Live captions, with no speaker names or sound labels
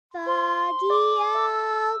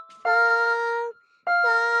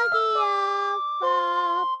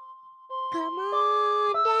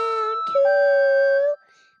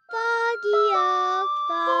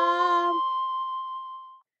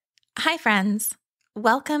Hi, friends.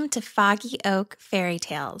 Welcome to Foggy Oak Fairy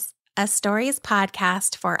Tales, a stories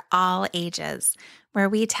podcast for all ages, where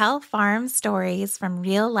we tell farm stories from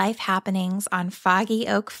real-life happenings on Foggy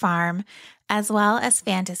Oak Farm, as well as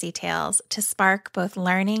fantasy tales to spark both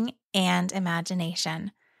learning and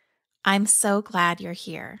imagination. I'm so glad you're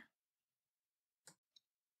here.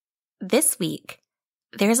 This week,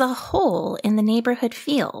 there's a hole in the neighborhood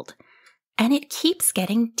field, and it keeps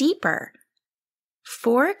getting deeper.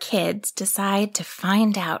 4 kids decide to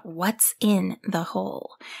find out what's in the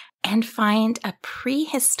hole and find a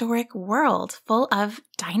prehistoric world full of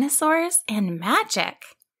dinosaurs and magic.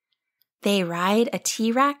 They ride a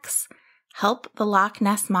T-Rex, help the Loch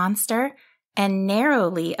Ness Monster, and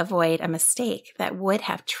narrowly avoid a mistake that would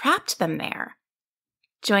have trapped them there.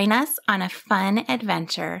 Join us on a fun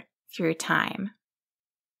adventure through time.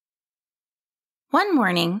 One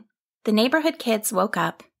morning, the neighborhood kids woke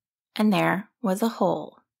up and there was a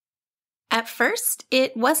hole. At first,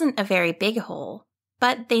 it wasn't a very big hole,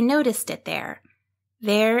 but they noticed it there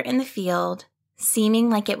in the field, seeming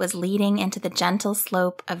like it was leading into the gentle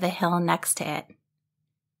slope of the hill next to it.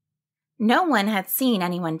 No one had seen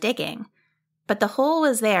anyone digging, but the hole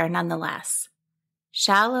was there nonetheless.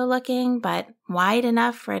 Shallow looking, but wide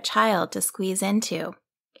enough for a child to squeeze into,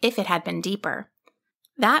 if it had been deeper.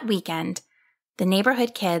 That weekend, the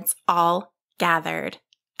neighborhood kids all gathered,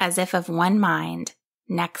 as if of one mind,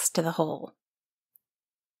 next to the hole.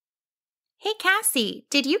 "Hey, Cassie,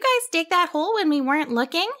 did you guys dig that hole when we weren't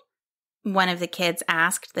looking?" One of the kids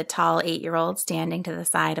asked the tall 8-year-old standing to the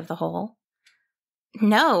side of the hole.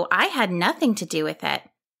 "No, I had nothing to do with it,"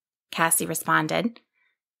 Cassie responded.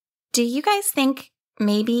 "Do you guys think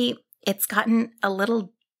maybe it's gotten a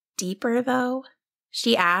little deeper, though?"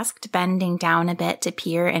 she asked, bending down a bit to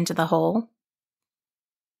peer into the hole.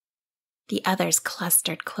 The others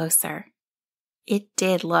clustered closer. It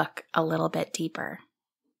did look a little bit deeper.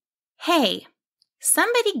 "Hey,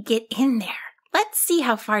 somebody get in there. Let's see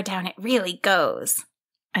how far down it really goes,"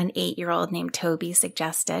 an 8-year-old named Toby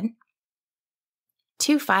suggested.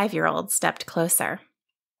 2 5-year-olds stepped closer.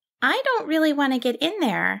 "I don't really want to get in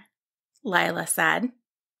there," Lila said.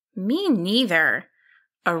 "Me neither,"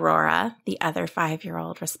 Aurora, the other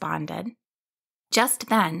 5-year-old, responded. Just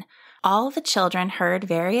then, all the children heard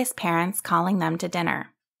various parents calling them to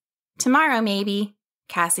dinner. "Tomorrow, maybe,"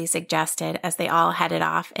 Cassie suggested as they all headed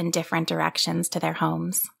off in different directions to their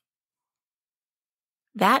homes.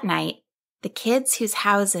 That night, the kids whose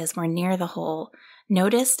houses were near the hole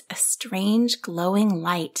noticed a strange glowing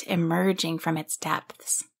light emerging from its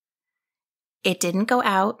depths. It didn't go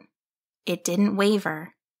out, it didn't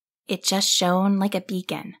waver, it just shone like a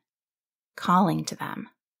beacon, calling to them.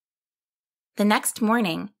 The next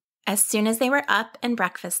morning, as soon as they were up and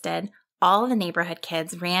breakfasted, all the neighborhood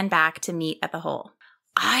kids ran back to meet at the hole.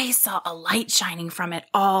 "I saw a light shining from it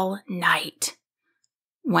all night,"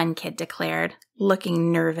 one kid declared,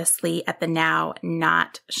 looking nervously at the now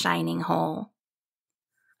not shining hole.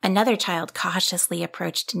 Another child cautiously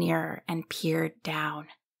approached nearer and peered down.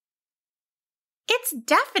 "It's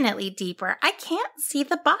definitely deeper. I can't see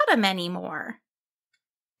the bottom anymore."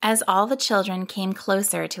 As all the children came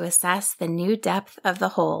closer to assess the new depth of the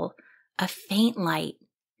hole, a faint light,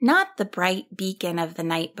 not the bright beacon of the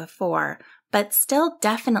night before, but still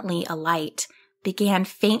definitely a light, began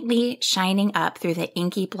faintly shining up through the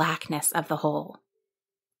inky blackness of the hole.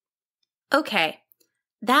 "Okay,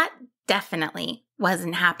 that definitely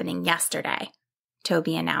wasn't happening yesterday,"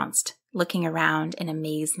 Toby announced, looking around in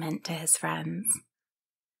amazement to his friends.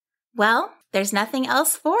 "Well, there's nothing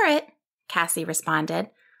else for it," Cassie responded.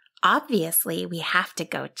 "Obviously, we have to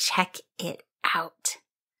go check it out."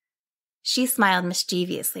 She smiled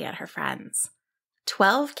mischievously at her friends.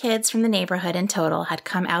 12 kids from the neighborhood in total had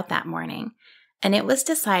come out that morning, and it was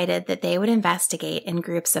decided that they would investigate in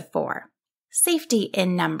groups of 4. Safety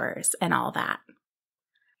in numbers and all that.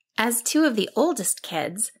 As 2 of the oldest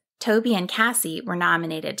kids, Toby and Cassie, were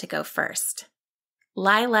nominated to go first.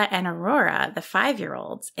 Lila and Aurora, the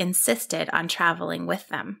 5-year-olds, insisted on traveling with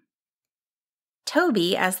them.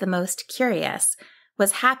 Toby, as the most curious,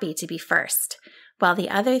 was happy to be first, while the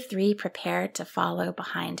other 3 prepared to follow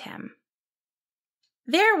behind him.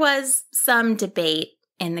 There was some debate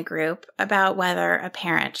in the group about whether a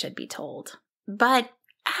parent should be told. But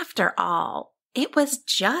after all, it was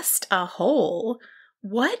just a hole.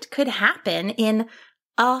 What could happen in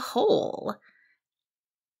a hole?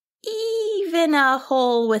 Even a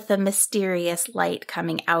hole with a mysterious light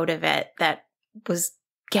coming out of it that was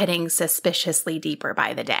getting suspiciously deeper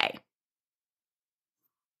by the day.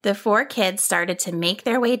 The 4 kids started to make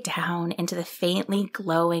their way down into the faintly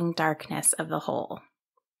glowing darkness of the hole.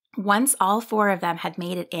 Once all four of them had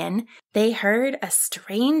made it in, they heard a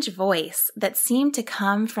strange voice that seemed to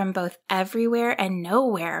come from both everywhere and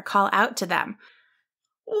nowhere call out to them.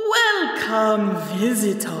 "Welcome,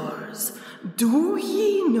 visitors. Do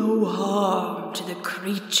ye no harm to the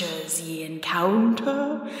creatures ye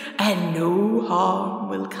encounter, and no harm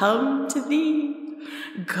will come to thee.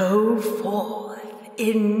 Go forth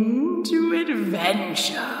into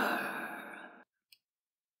adventure."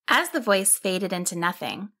 As the voice faded into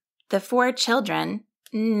nothing, the four children,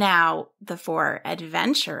 now the four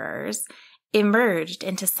adventurers, emerged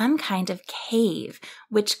into some kind of cave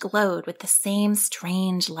which glowed with the same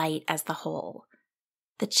strange light as the hole.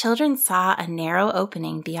 The children saw a narrow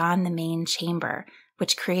opening beyond the main chamber,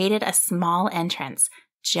 which created a small entrance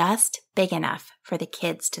just big enough for the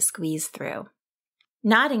kids to squeeze through.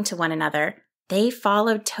 Nodding to one another, they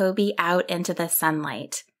followed Toby out into the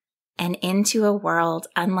sunlight and into a world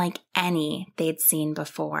unlike any they'd seen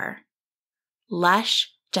before.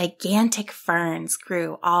 Lush, gigantic ferns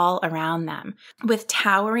grew all around them, with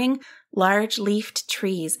towering, large-leafed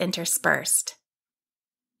trees interspersed.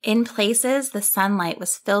 In places, the sunlight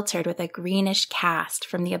was filtered with a greenish cast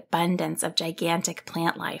from the abundance of gigantic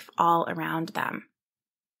plant life all around them.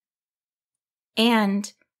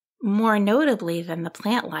 And, more notably than the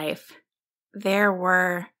plant life, there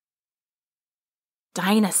were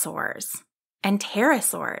dinosaurs and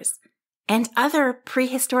pterosaurs and other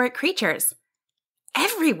prehistoric creatures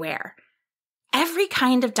everywhere. Every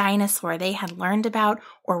kind of dinosaur they had learned about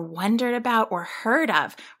or wondered about or heard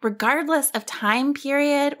of, regardless of time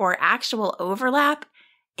period or actual overlap,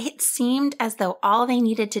 it seemed as though all they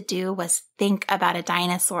needed to do was think about a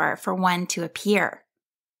dinosaur for one to appear.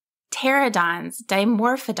 Pterodons,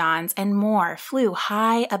 dimorphodons, and more flew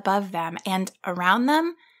high above them, and around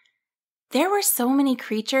them, there were so many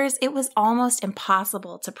creatures it was almost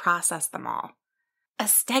impossible to process them all. A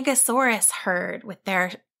stegosaurus herd with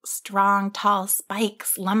their strong, tall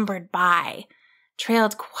spikes lumbered by,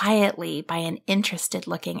 trailed quietly by an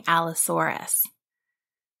interested-looking Allosaurus.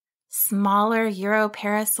 Smaller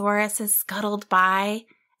Europarasauruses scuttled by,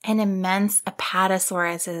 and immense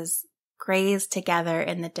Apatosauruses grazed together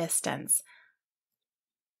in the distance.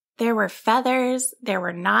 There were feathers, there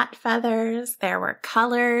were not feathers, there were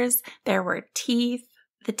colors, there were teeth.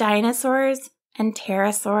 The dinosaurs and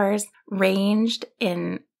pterosaurs ranged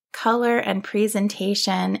in color and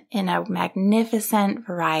presentation in a magnificent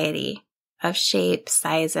variety of shapes,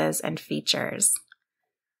 sizes, and features.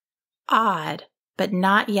 Awed, but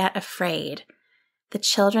not yet afraid, the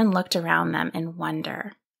children looked around them in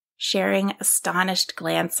wonder, sharing astonished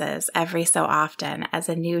glances every so often as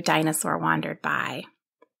a new dinosaur wandered by.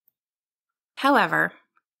 However,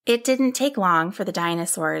 it didn't take long for the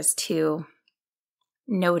dinosaurs to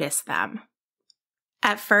notice them.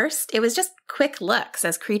 At first, it was just quick looks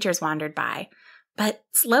as creatures wandered by, but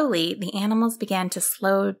slowly the animals began to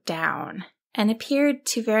slow down and appeared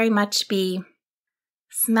to very much be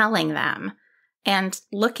smelling them and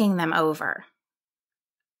looking them over.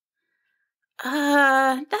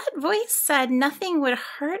 That voice said nothing would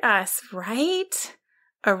hurt us, right?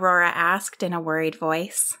 Aurora asked in a worried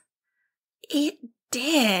voice. It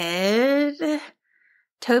did.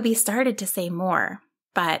 Toby started to say more,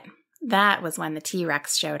 but that was when the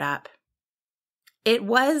T-Rex showed up. It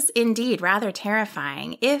was indeed rather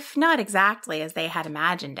terrifying, if not exactly as they had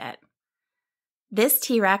imagined it. This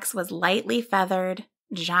T-Rex was lightly feathered,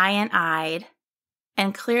 giant-eyed,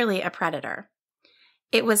 and clearly a predator.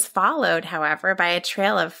 It was followed, however, by a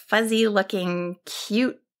trail of fuzzy-looking,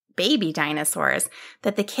 cute baby dinosaurs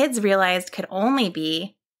that the kids realized could only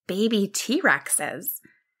be baby T-Rexes.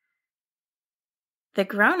 The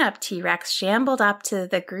grown-up T-Rex shambled up to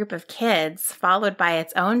the group of kids, followed by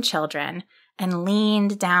its own children, and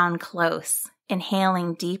leaned down close,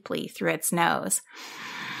 inhaling deeply through its nose.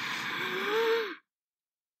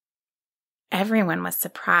 Everyone was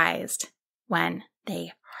surprised when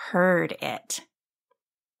they heard it.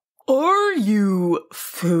 "Are you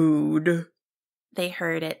food?" they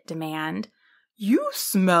heard it demand. "You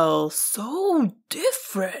smell so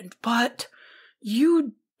different, but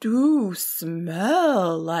you do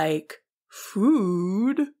smell like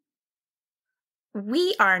food."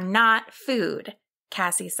 "We are not food,"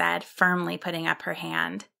 Cassie said, firmly putting up her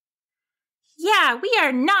hand. "Yeah, we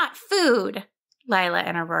are not food," Lila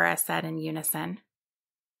and Aurora said in unison.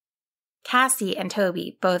 Cassie and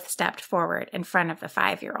Toby both stepped forward in front of the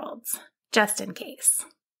 5-year-olds, just in case.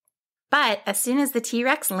 But as soon as the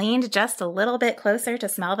T-Rex leaned just a little bit closer to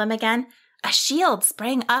smell them again, a shield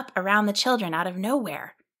sprang up around the children out of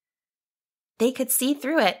nowhere. They could see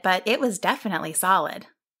through it, but it was definitely solid.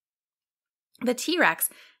 The T-Rex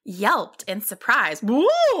yelped in surprise,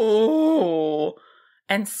 "Whoa!"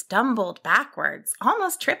 and stumbled backwards,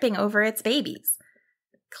 almost tripping over its babies.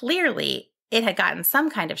 Clearly, it had gotten some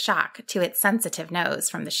kind of shock to its sensitive nose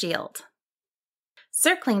from the shield.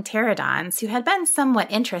 Circling pterodons, who had been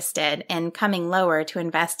somewhat interested in coming lower to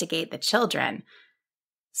investigate the children,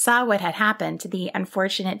 saw what had happened to the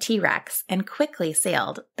unfortunate T-Rex and quickly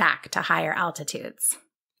sailed back to higher altitudes.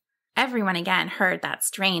 Everyone again heard that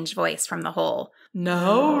strange voice from the hole.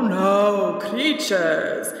 No,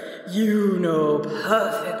 creatures, you know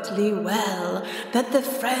perfectly well that the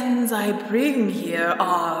friends I bring here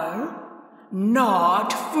are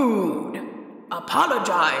not food.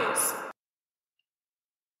 Apologize.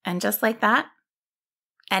 And just like that,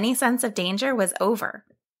 any sense of danger was over.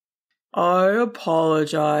 I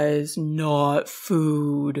apologize, not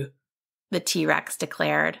food, the T-Rex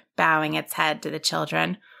declared, bowing its head to the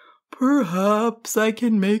children. Perhaps I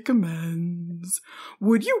can make amends.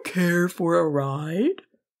 Would you care for a ride?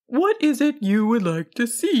 What is it you would like to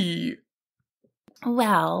see?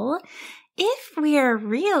 Well, if we're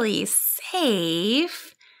really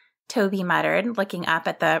safe, Toby muttered, looking up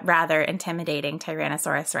at the rather intimidating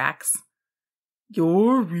Tyrannosaurus Rex.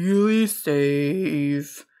 You're really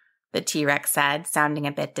safe, the T-Rex said, sounding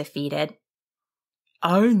a bit defeated.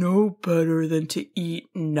 I know better than to eat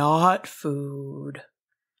not food.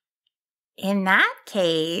 In that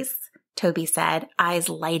case, Toby said, eyes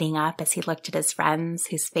lighting up as he looked at his friends,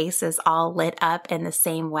 whose faces all lit up in the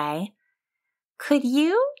same way, could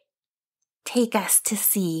you take us to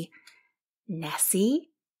see Nessie?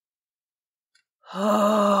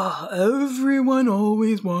 Everyone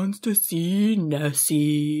always wants to see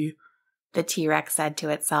Nessie, the T-Rex said to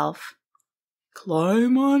itself.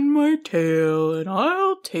 Climb on my tail and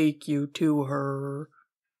I'll take you to her.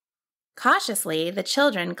 Cautiously, the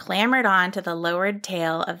children clambered onto the lowered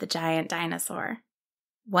tail of the giant dinosaur.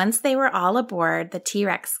 Once they were all aboard, the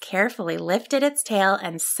T-Rex carefully lifted its tail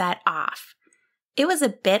and set off. It was a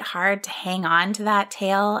bit hard to hang on to that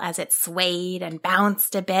tail as it swayed and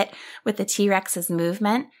bounced a bit with the T-Rex's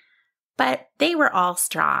movement, but they were all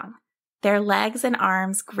strong. Their legs and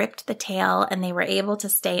arms gripped the tail and they were able to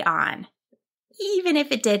stay on, even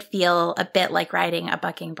if it did feel a bit like riding a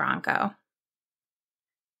bucking bronco.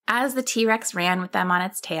 As the T-Rex ran with them on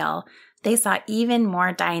its tail, they saw even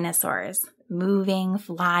more dinosaurs, moving,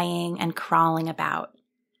 flying, and crawling about.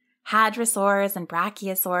 Hadrosaurs and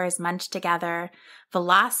brachiosaurs munched together.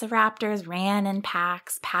 Velociraptors ran in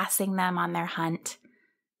packs, passing them on their hunt.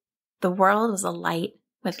 The world was alight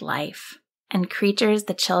with life and creatures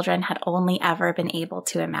the children had only ever been able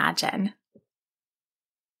to imagine.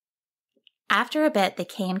 After a bit, they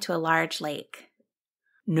came to a large lake.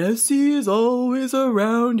 Nessie is always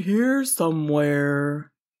around here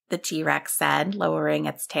somewhere, the T-Rex said, lowering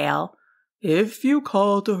its tail. If you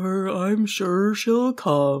call to her, I'm sure she'll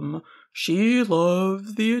come. She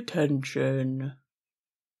loves the attention.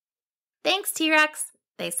 Thanks, T-Rex,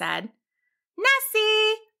 they said.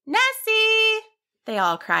 Nessie! Nessie! They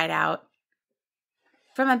all cried out.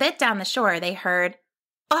 From a bit down the shore, they heard,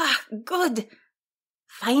 good!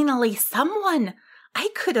 Finally, someone! I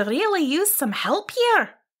could really use some help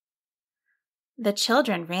here. The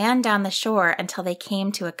children ran down the shore until they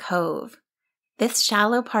came to a cove. This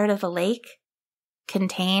shallow part of the lake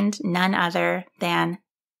contained none other than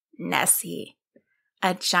Nessie,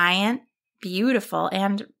 a giant, beautiful,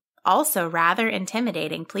 and also rather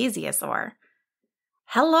intimidating plesiosaur.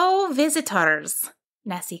 Hello, visitors,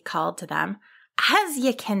 Nessie called to them. As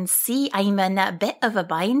you can see, I'm in a bit of a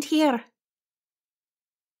bind here.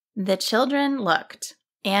 The children looked,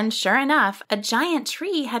 and sure enough, a giant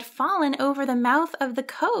tree had fallen over the mouth of the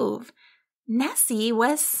cove. Nessie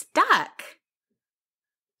was stuck.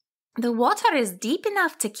 The water is deep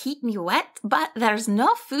enough to keep me wet, but there's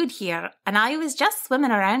no food here, and I was just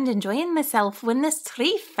swimming around enjoying myself when this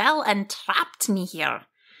tree fell and trapped me here.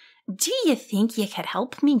 Do you think you could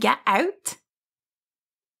help me get out?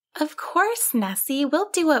 Of course, Nessie, we'll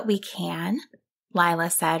do what we can, Lila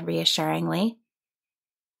said reassuringly.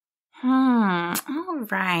 All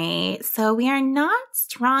right, so we are not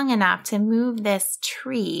strong enough to move this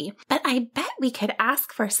tree, but I bet we could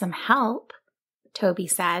ask for some help, Toby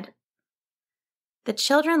said. The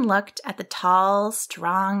children looked at the tall,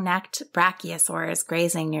 strong-necked brachiosaurs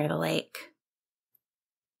grazing near the lake.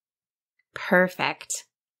 Perfect,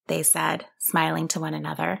 they said, smiling to one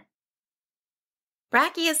another.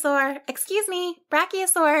 Brachiosaur, excuse me,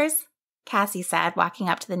 brachiosaurs, Cassie said, walking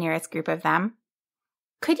up to the nearest group of them.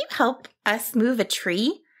 Could you help us move a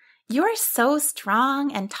tree? You're so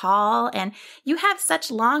strong and tall, and you have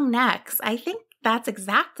such long necks. I think That's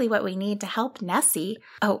exactly what we need to help Nessie.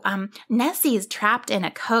 Nessie's trapped in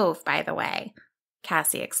a cove, by the way,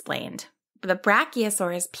 Cassie explained. The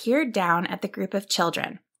brachiosaurs peered down at the group of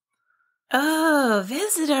children. Oh,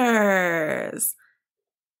 visitors,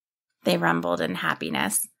 they rumbled in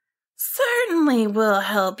happiness. Certainly we'll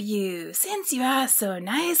help you, since you asked so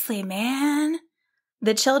nicely, man.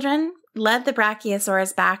 The children led the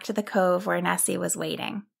brachiosaurs back to the cove where Nessie was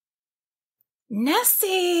waiting.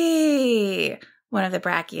 Nessie! One of the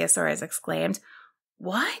brachiosaurs exclaimed.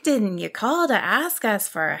 Why didn't you call to ask us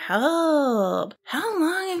for help? How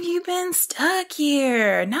long have you been stuck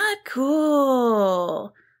here? Not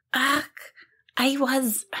cool. Ach, I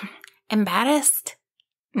was embarrassed,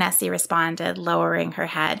 Nessie responded, lowering her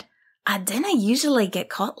head. I didn't usually get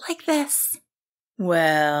caught like this.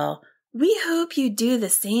 Well, we hope you do the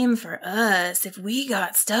same for us if we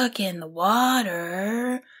got stuck in the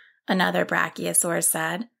water, another brachiosaur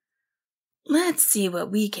said. Let's see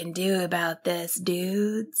what we can do about this,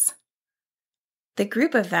 dudes. The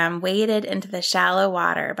group of them waded into the shallow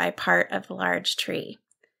water by part of the large tree.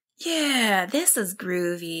 Yeah, this is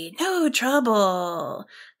groovy. No trouble,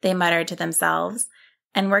 they muttered to themselves,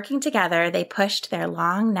 and working together, they pushed their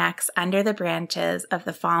long necks under the branches of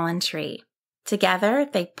the fallen tree. Together,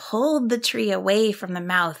 they pulled the tree away from the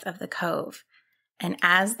mouth of the cove, and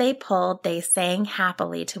as they pulled, they sang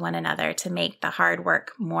happily to one another to make the hard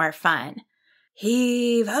work more fun.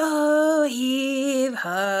 Heave ho,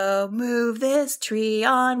 move this tree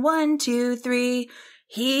on 1, 2, 3.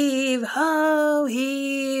 Heave ho,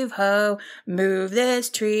 move this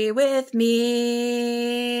tree with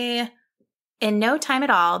me. In no time at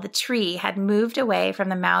all, the tree had moved away from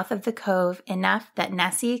the mouth of the cove enough that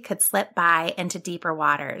Nessie could slip by into deeper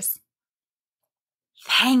waters.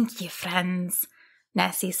 Thank you, friends,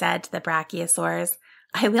 Nessie said to the brachiosaurs.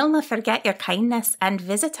 I will not forget your kindness, and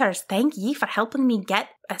visitors, thank ye for helping me get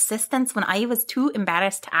assistance when I was too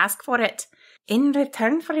embarrassed to ask for it. In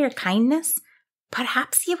return for your kindness,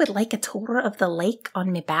 perhaps you would like a tour of the lake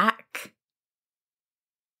on my back.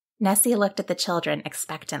 Nessie looked at the children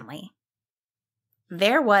expectantly.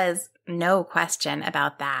 There was no question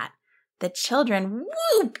about that. The children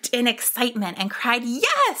whooped in excitement and cried,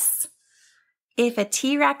 yes! If a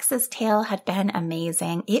T-Rex's tail had been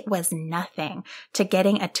amazing, it was nothing to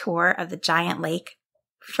getting a tour of the giant lake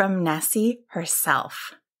from Nessie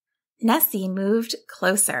herself. Nessie moved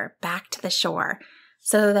closer back to the shore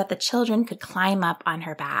so that the children could climb up on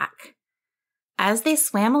her back. As they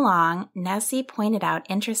swam along, Nessie pointed out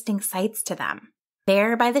interesting sights to them.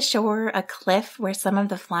 There by the shore, a cliff where some of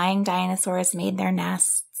the flying dinosaurs made their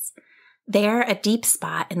nests. There, a deep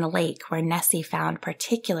spot in the lake where Nessie found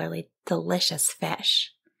particularly delicious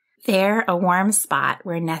fish. There, a warm spot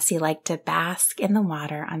where Nessie liked to bask in the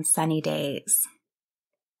water on sunny days.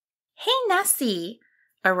 Hey, Nessie,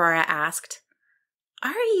 Aurora asked.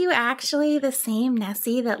 Are you actually the same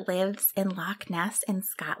Nessie that lives in Loch Ness in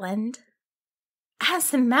Scotland?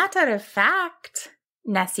 As a matter of fact,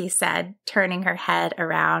 Nessie said, turning her head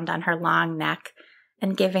around on her long neck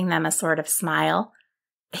and giving them a sort of smile.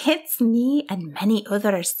 It's me and many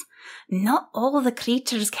others. Not all the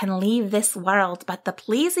creatures can leave this world, but the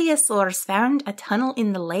plesiosaurs found a tunnel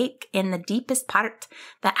in the lake in the deepest part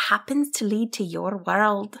that happens to lead to your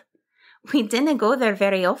world. We didn't go there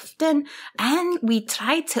very often, and we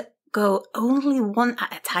tried to go only one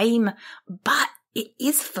at a time, but it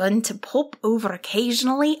is fun to pop over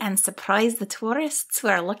occasionally and surprise the tourists who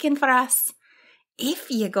are looking for us.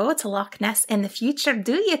 If you go to Loch Ness in the future,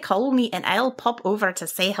 do you call me and I'll pop over to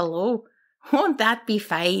say hello? Won't that be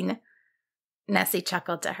fine? Nessie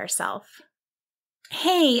chuckled to herself.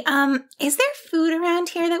 Hey, is there food around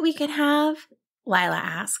here that we could have? Lila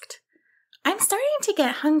asked. I'm starting to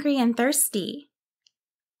get hungry and thirsty.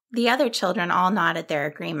 The other children all nodded their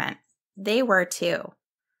agreement. They were too.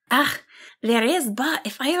 There is, but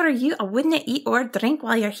if I were you, I wouldn't eat or drink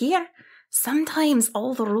while you're here. Sometimes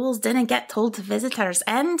all the rules didn't get told to visitors,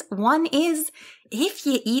 and one is, if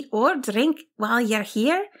you eat or drink while you're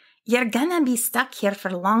here, you're gonna be stuck here for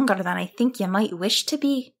longer than I think you might wish to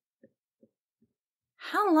be.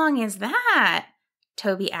 How long is that?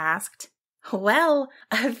 Toby asked. Well,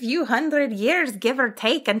 a few 100 years, give or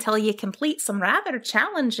take, until you complete some rather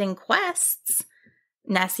challenging quests,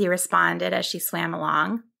 Nessie responded as she swam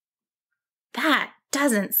along. That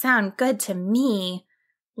doesn't sound good to me,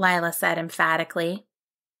 Lila said emphatically.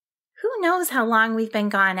 Who knows how long we've been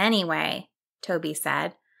gone anyway, Toby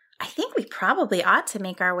said. I think we probably ought to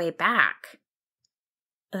make our way back.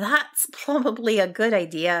 That's probably a good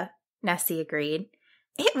idea, Nessie agreed.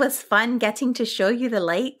 It was fun getting to show you the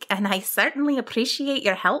lake, and I certainly appreciate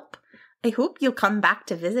your help. I hope you'll come back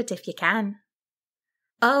to visit if you can.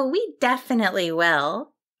 Oh, we definitely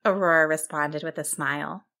will, Aurora responded with a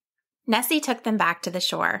smile. Nessie took them back to the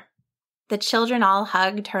shore. The children all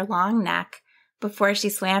hugged her long neck before she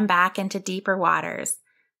swam back into deeper waters,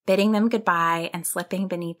 bidding them goodbye and slipping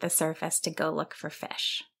beneath the surface to go look for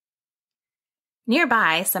fish.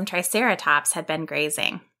 Nearby, some triceratops had been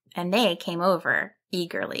grazing, and they came over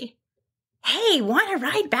eagerly. "Hey, want to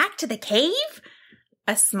ride back to the cave?"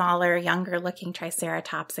 a smaller, younger-looking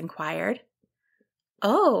triceratops inquired.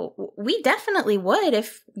 "Oh, we definitely would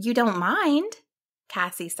if you don't mind,"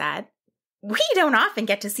 Cassie said. "We don't often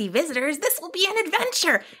get to see visitors. This will be an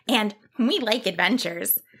adventure, and we like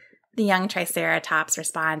adventures," the young triceratops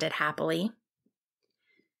responded happily.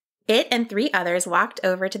 It and 3 others walked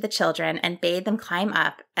over to the children and bade them climb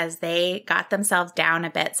up as they got themselves down a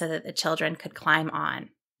bit so that the children could climb on.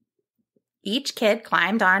 Each kid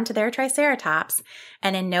climbed onto their triceratops,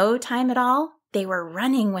 and in no time at all, they were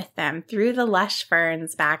running with them through the lush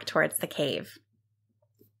ferns back towards the cave.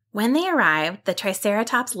 When they arrived, the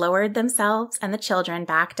triceratops lowered themselves and the children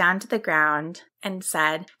back down to the ground and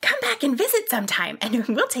said, "Come back and visit sometime, and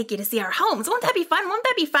we'll take you to see our homes. Won't that be fun? Won't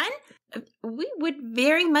that be fun?" "We would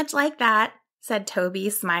very much like that," said Toby,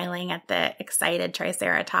 smiling at the excited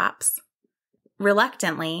triceratops.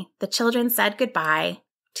 Reluctantly, the children said goodbye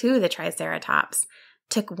to the triceratops,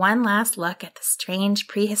 took one last look at the strange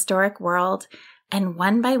prehistoric world, and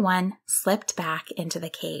one by one slipped back into the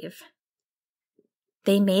cave.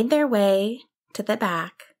 They made their way to the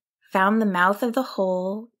back, found the mouth of the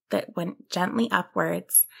hole that went gently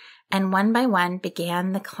upwards, and one by one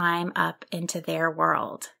began the climb up into their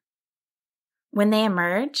world. When they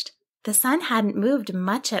emerged, the sun hadn't moved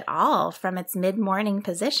much at all from its mid-morning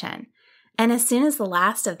position, and as soon as the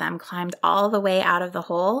last of them climbed all the way out of the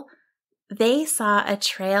hole, they saw a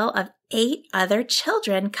trail of 8 other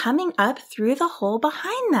children coming up through the hole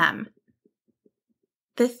behind them.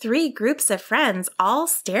 The 3 groups of friends all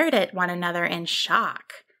stared at one another in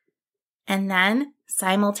shock. And then,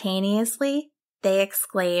 simultaneously, they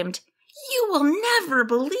exclaimed, "You will never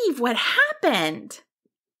believe what happened!"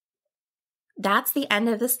 That's the end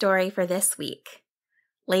of the story for this week.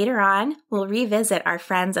 Later on, we'll revisit our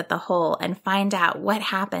friends at the hole and find out what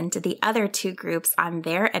happened to the other 2 groups on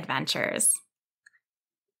their adventures.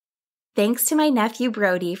 Thanks to my nephew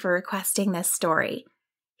Brody for requesting this story.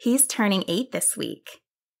 He's turning 8 this week.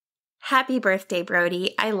 Happy birthday,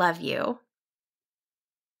 Brody. I love you.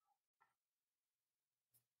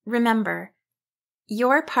 Remember,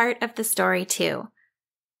 you're part of the story too.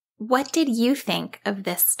 What did you think of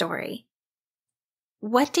this story?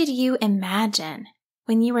 What did you imagine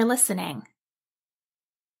when you were listening?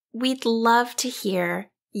 We'd love to hear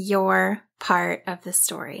your part of the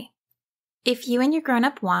story. If you and your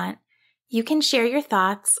grown-up want, you can share your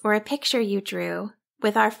thoughts or a picture you drew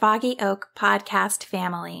with our Foggy Oak podcast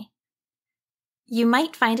family. You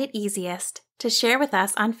might find it easiest to share with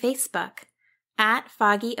us on Facebook at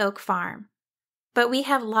Foggy Oak Farm, but we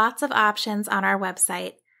have lots of options on our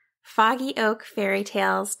website,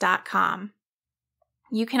 foggyoakfairytales.com.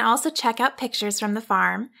 You can also check out pictures from the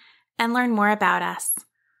farm and learn more about us.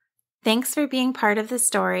 Thanks for being part of the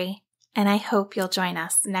story, and I hope you'll join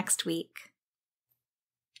us next week.